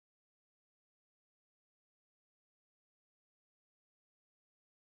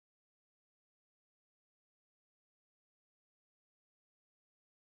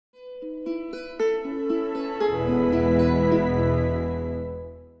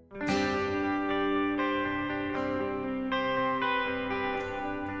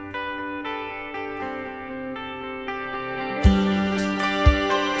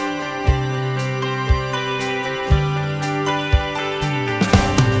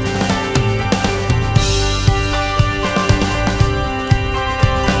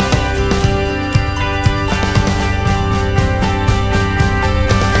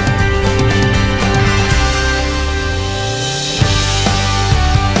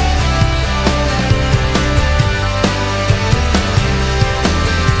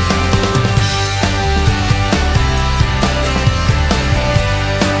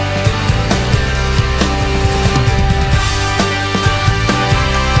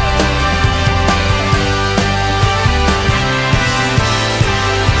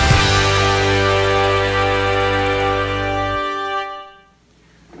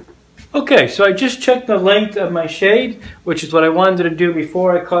Okay, so I just checked the length of my shade, which is what I wanted to do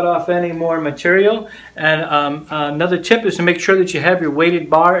before I cut off any more material. And another tip is to make sure that you have your weighted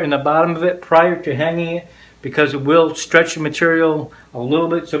bar in the bottom of it prior to hanging it, because it will stretch the material a little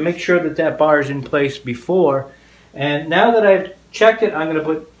bit. So make sure that that bar is in place before. And now that I've checked it, I'm going to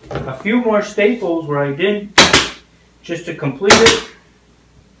put a few more staples where I didn't, just to complete it.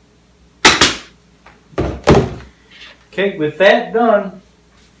 Okay, with that done,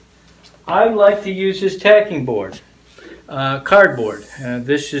 I like to use this tacking board, cardboard.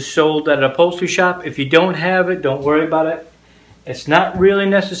 This is sold at an upholstery shop. If you don't have it, don't worry about it. It's not really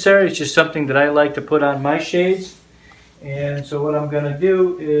necessary. It's just something that I like to put on my shades. And so what I'm going to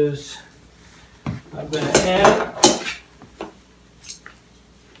do is I'm going to add,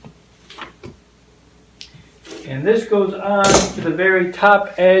 and this goes on to the very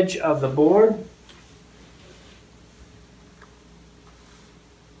top edge of the board.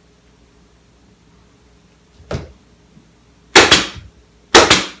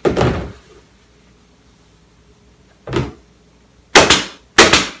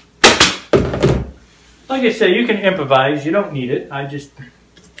 Like I say, you can improvise. You don't need it. I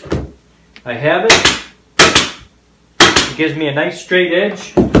have it. It gives me a nice straight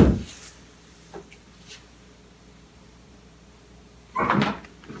edge.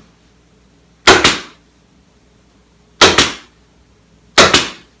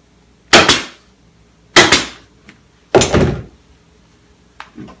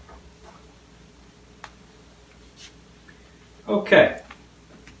 Okay.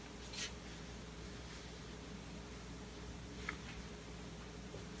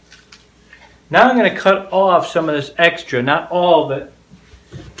 Now I'm going to cut off some of this extra, not all of it,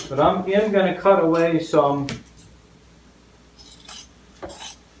 but I'm going to cut away some,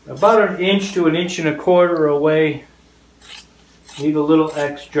 about 1 inch to 1.25 inches away. Leave a little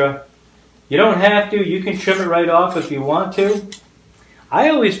extra. You don't have to, you can trim it right off if you want to. I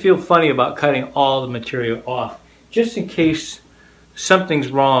always feel funny about cutting all the material off, just in case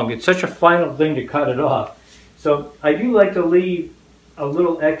something's wrong. It's such a final thing to cut it off. So I do like to leave a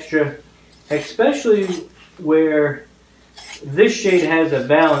little extra, especially where this shade has a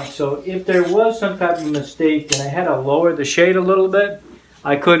valance. So if there was some type of mistake and I had to lower the shade a little bit,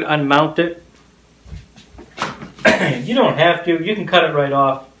 I could unmount it. You don't have to. You can cut it right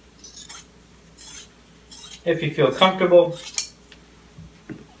off if you feel comfortable.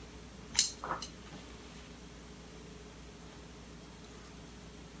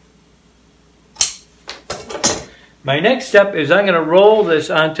 My next step is I'm going to roll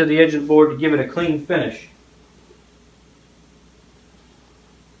this onto the edge of the board to give it a clean finish.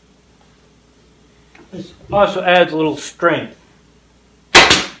 This also adds a little strength.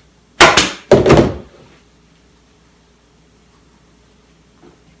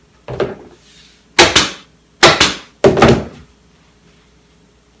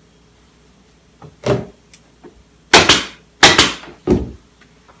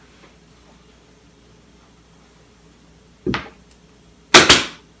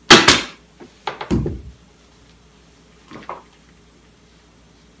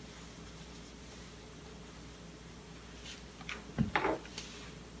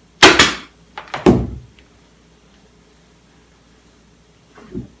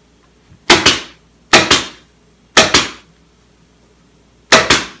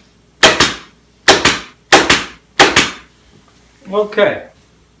 Okay.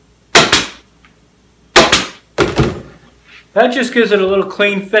 That just gives it a little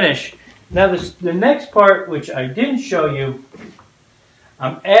clean finish. Now the next part, which I didn't show you,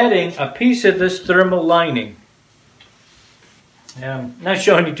 I'm adding a piece of this thermal lining. I'm not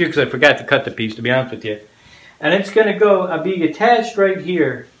showing you too because I forgot to cut the piece, to be honest with you. And it's going to be attached right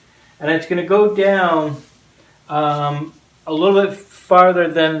here. and it's going to go down a little bit farther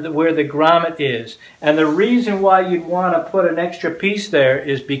than where the grommet is. And the reason why you'd want to put an extra piece there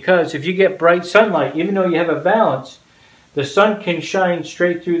is because if you get bright sunlight, even though you have a valance, the sun can shine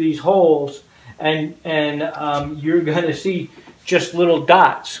straight through these holes, and you're going to see just little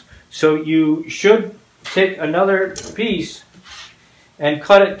dots. So you should take another piece and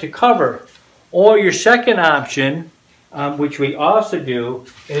cut it to cover. Or your second option, which we also do,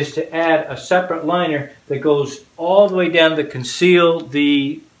 is to add a separate liner that goes all the way down to conceal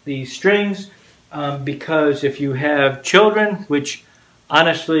the strings, because if you have children, which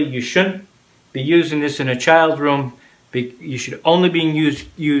honestly you shouldn't be using this in a child's room, you should only be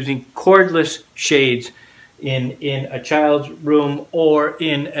using cordless shades in a child's room or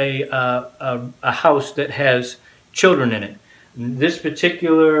in a house that has children in it. In this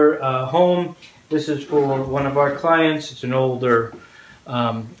particular home, this is for one of our clients. It's an older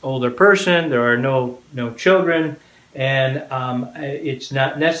person. There are no children, and it's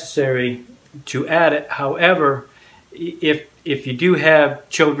not necessary to add it. However, if you do have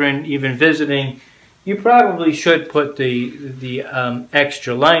children even visiting, you probably should put the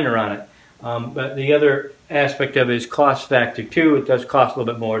extra liner on it. But the other aspect of it is cost factor too. It does cost a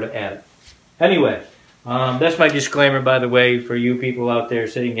little bit more to add it. Anyway, that's my disclaimer, by the way, for you people out there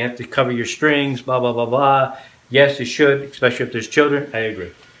saying you have to cover your strings, blah, blah, blah, blah. Yes, you should, especially if there's children. I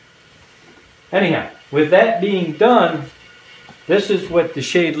agree. Anyhow, with that being done, this is what the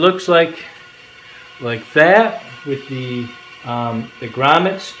shade looks like that, with the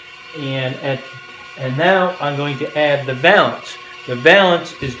grommets, and now I'm going to add the valance. The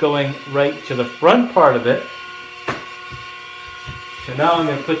valance is going right to the front part of it. So now I'm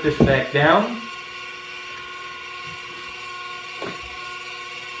going to put this back down.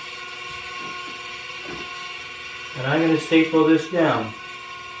 And I'm going to staple this down.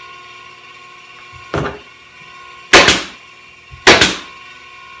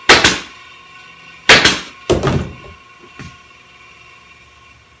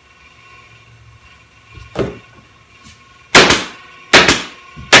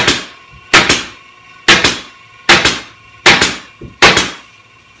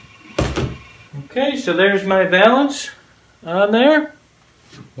 Okay, so there's my valance on there.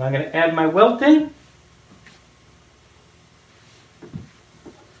 Now I'm going to add my welting.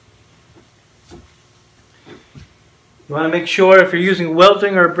 You want to make sure if you're using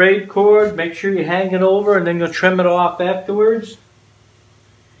welting or braid cord, make sure you hang it over and then you'll trim it off afterwards.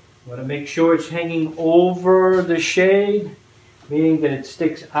 You want to make sure it's hanging over the shade, meaning that it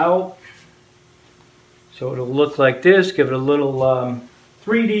sticks out. So it'll look like this. Give it a little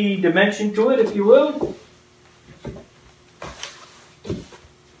 3D dimension to it, if you will.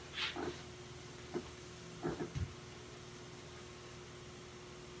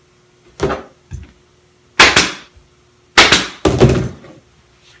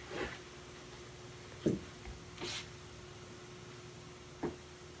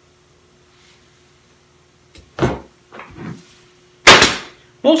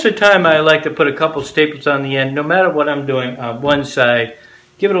 Most of the time I like to put a couple staples on the end, no matter what I'm doing on one side.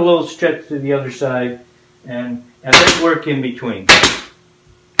 Give it a little stretch to the other side, and then work in between.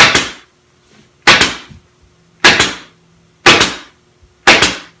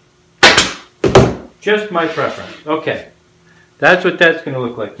 Just my preference. Okay, that's what that's going to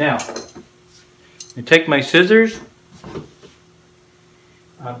look like. Now, I take my scissors.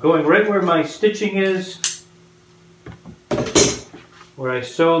 I'm going right where my stitching is, where I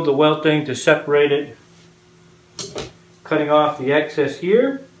sewed the welting to separate it, cutting off the excess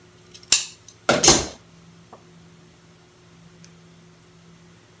here.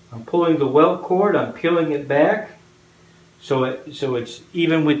 I'm pulling the welt cord, I'm peeling it back so it's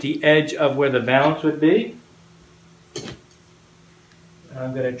even with the edge of where the valance would be.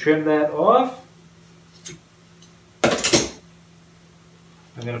 I'm going to trim that off.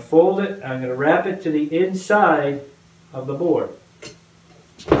 I'm going to fold it, I'm going to wrap it to the inside of the board.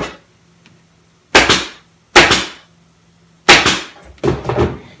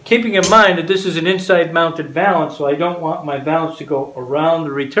 Keeping in mind that this is an inside mounted valance, so I don't want my valance to go around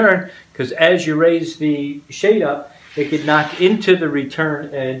the return, because as you raise the shade up, it could knock into the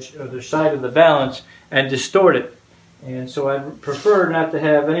return edge or the side of the valance and distort it. And so I prefer not to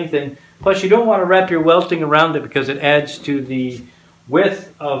have anything. Plus you don't want to wrap your welting around it because it adds to the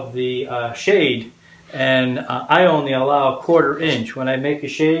width of the shade. And I only allow a 1/4 inch when I make a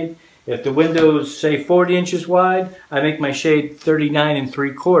shade. If the window's, say, 40 inches wide, I make my shade 39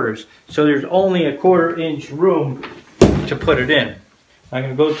 3/4. So there's only a 1/4 inch room to put it in. I'm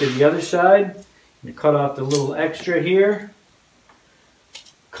going to go to the other side and cut off the little extra here.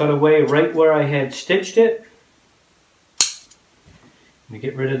 cut away right where I had stitched it. I'm going to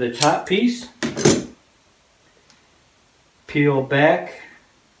get rid of the top piece. Peel back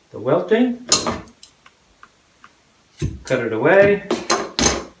the welting. Cut it away.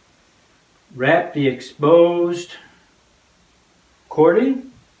 Wrap the exposed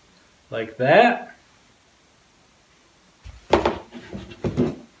cording like that.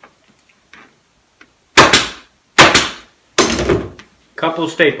 Couple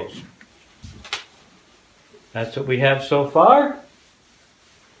staples. That's what we have so far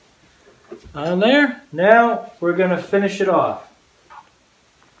on there. Now we're going to finish it off.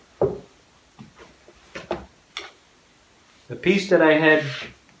 The piece that I had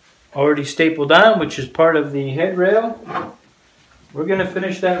already stapled on, which is part of the head rail, we're going to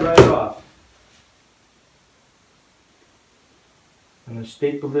finish that right off. I'm going to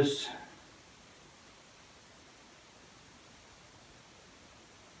staple this .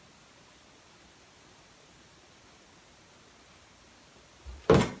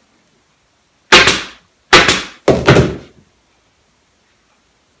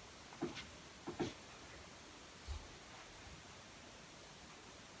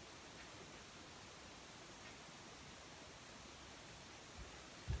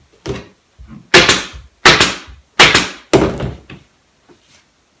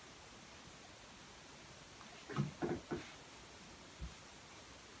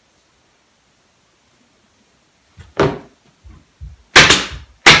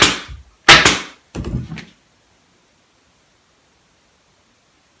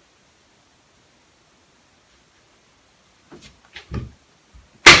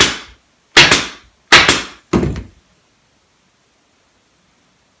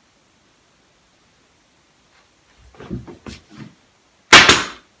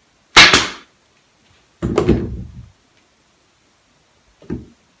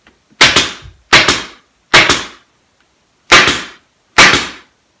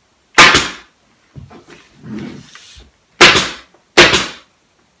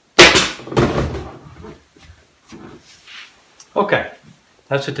 Okay,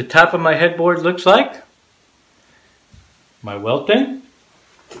 that's what the top of my headboard looks like. My welting.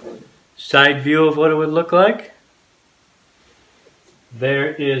 Side view of what it would look like.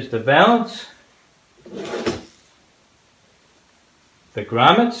 There is the valance. The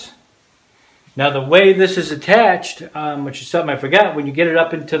grommets. Now the way this is attached, which is something I forgot, when you get it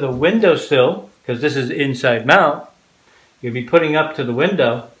up into the windowsill, because this is inside mount, you'll be putting up to the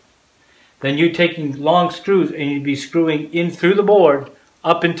window. Then you're taking long screws and you'd be screwing in through the board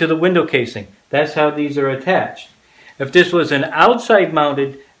up into the window casing. That's how these are attached. If this was an outside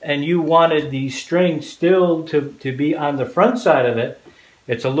mounted and you wanted the string still to be on the front side of it,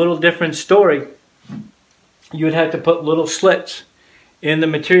 it's a little different story. You would have to put little slits in the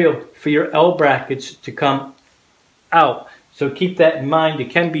material for your L brackets to come out. So keep that in mind.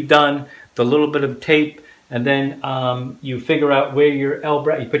 It can be done with a little bit of tape. And then you figure out where your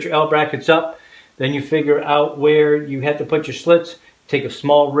you put your L brackets up, then you figure out where you have to put your slits. Take a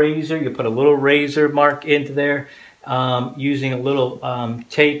small razor, you put a little razor mark into there using a little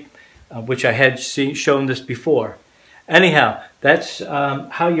tape, which I had shown this before. Anyhow, that's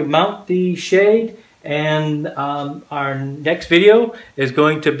how you mount the shade, and our next video is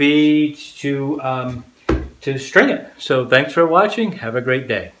going to be to string it. So thanks for watching. Have a great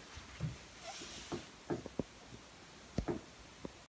day.